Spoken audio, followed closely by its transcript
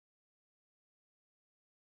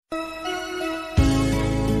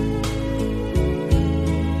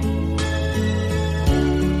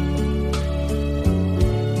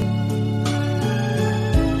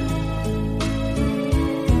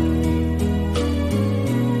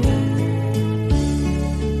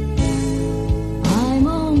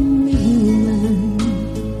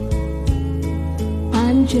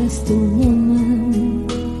just a woman.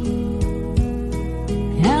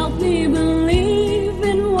 Help me believe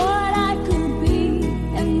in what I could be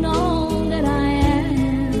and all that I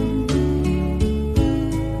am.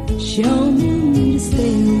 Show me to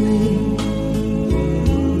stay away.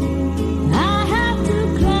 I have to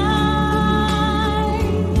climb.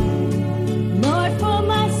 Lord, for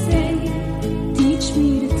my sake, teach me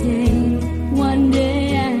to take one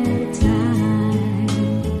day at a time.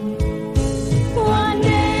 One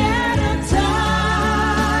day at a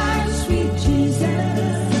time, sweet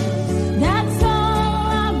Jesus. That's all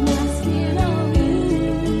I'm asking of you.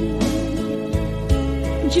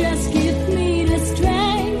 Just give me the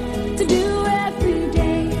strength to do every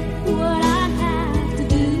day what I have to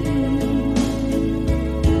do.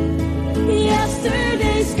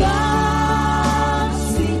 Yesterday's gone,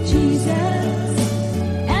 sweet Jesus,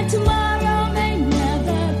 and tomorrow may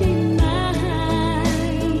never be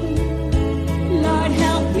mine. Lord,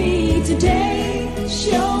 help me today,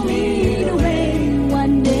 show me the way,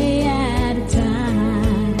 one day at a time.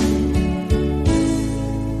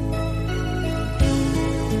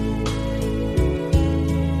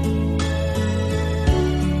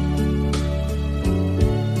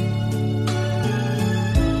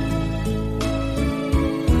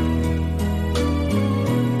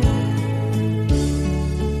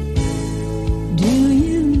 Do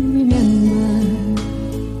you remember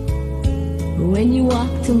when you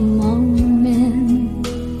walked among men?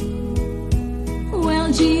 Well,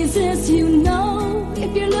 Jesus, you know,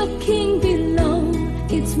 if you're looking below,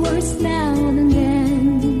 it's worse now than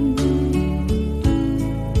then.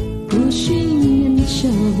 Pushing and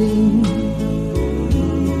shoving,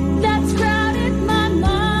 that's crowded my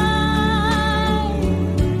mind.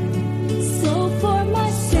 So for my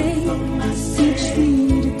sake, teach me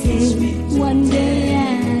to take one day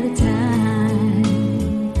at a time.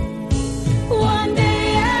 One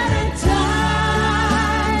day at a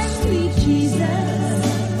time, sweet Jesus.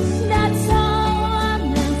 That's all I'm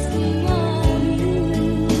asking of you.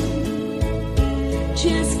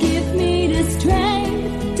 Just give me the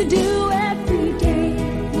strength to do every day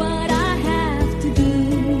what I have to do.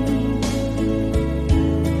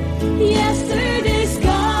 Yesterday's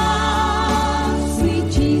gone, sweet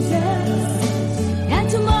Jesus, and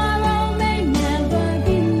tomorrow may never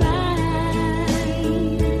be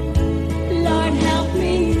mine. Lord, help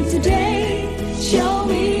me today, show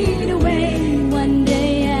me the way, one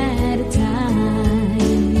day at a time.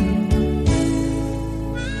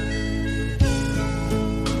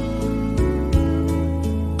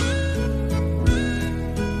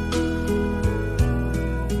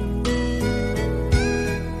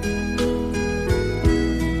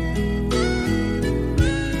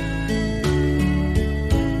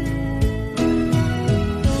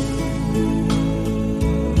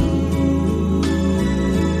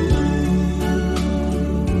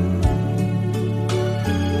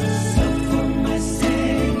 So for my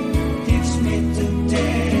sake, teach me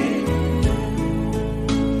today.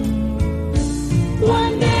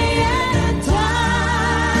 One day at a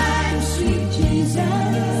time, sweet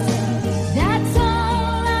Jesus. That's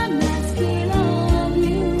all I'm asking of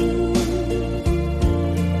you.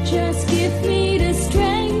 Just give me the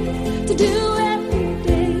strength to do every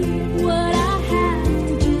day what I have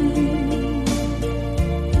to do.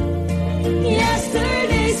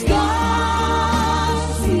 Yesterday's gone,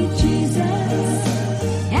 sweet Jesus,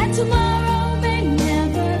 and tomorrow may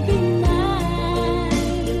never be mine.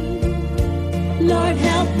 Lord,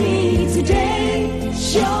 help me today,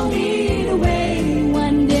 show me the way,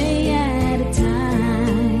 one day at a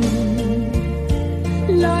time.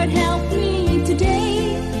 Lord, help me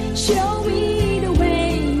today, show me